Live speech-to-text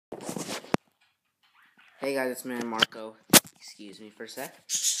Hey guys, it's me, Marco. Excuse me for a sec.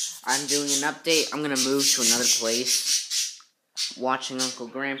 I'm doing an update. I'm gonna move to another place. Watching Uncle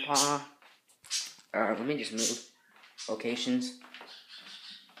Grandpa. Let me just move locations.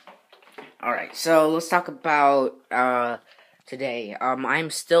 Alright, so let's talk about today. I'm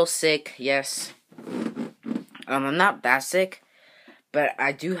still sick, yes. I'm not that sick, but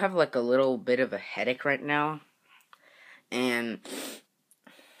I do have like a little bit of a headache right now. And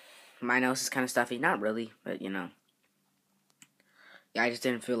my nose is kind of stuffy. Not really, but you know. Yeah, I just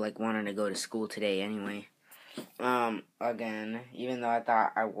didn't feel like wanting to go to school today anyway. Again, even though I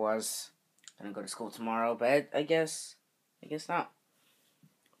thought I was gonna go to school tomorrow, but I guess not.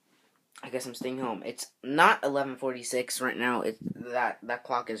 I guess I'm staying home. It's not 11:46 right now. That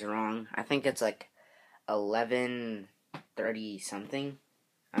clock is wrong. I think it's like 11:30 something.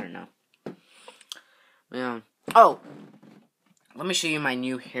 I don't know. Yeah. Oh, let me show you my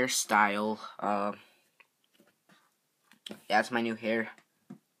new hairstyle. Yeah, it's my new hair.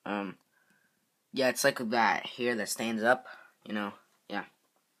 Yeah, it's like that hair that stands up, you know, yeah.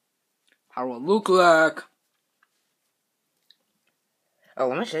 How do I look like? Oh,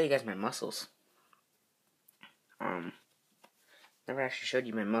 let me show you guys my muscles. Never actually showed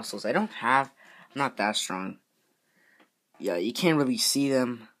you my muscles. I'm not that strong. Yeah, you can't really see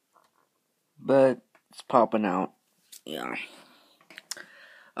them, but it's popping out. Yeah.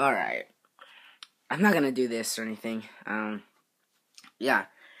 Alright. I'm not gonna do this or anything. Yeah.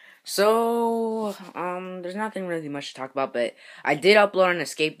 So, there's nothing really much to talk about, but I did upload an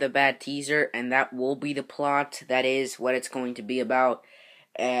Escape the Bad teaser, and that will be the plot. That is what it's going to be about.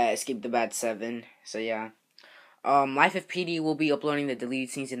 Escape the Bad 7. So, yeah. Life of PD will be uploading the deleted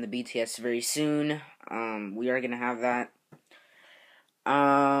scenes in the BTS very soon. We are gonna have that.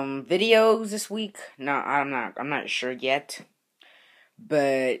 Videos this week? No, I'm not sure yet.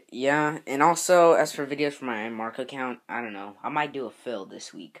 But, yeah, and also, as for videos for my Marco account, I don't know. I might do a fill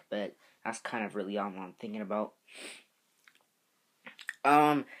this week, but that's kind of really all I'm thinking about.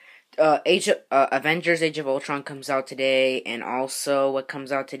 Avengers Age of Ultron comes out today, and also what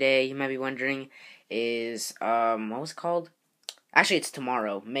comes out today, you might be wondering, is, what was it called? Actually, it's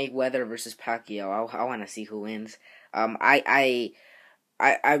tomorrow. Mayweather versus Pacquiao. I want to see who wins. I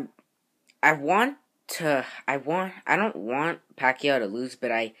don't want Pacquiao to lose,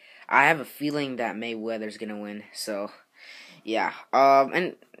 but I have a feeling that Mayweather's gonna win. So, yeah.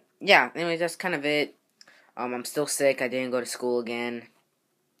 And yeah. Anyways, that's kind of it. I'm still sick. I didn't go to school again,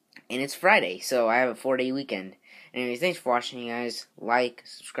 and it's Friday, so I have a 4-day weekend. Anyways, thanks for watching, you guys. Like,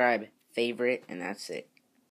 subscribe, favorite, and that's it.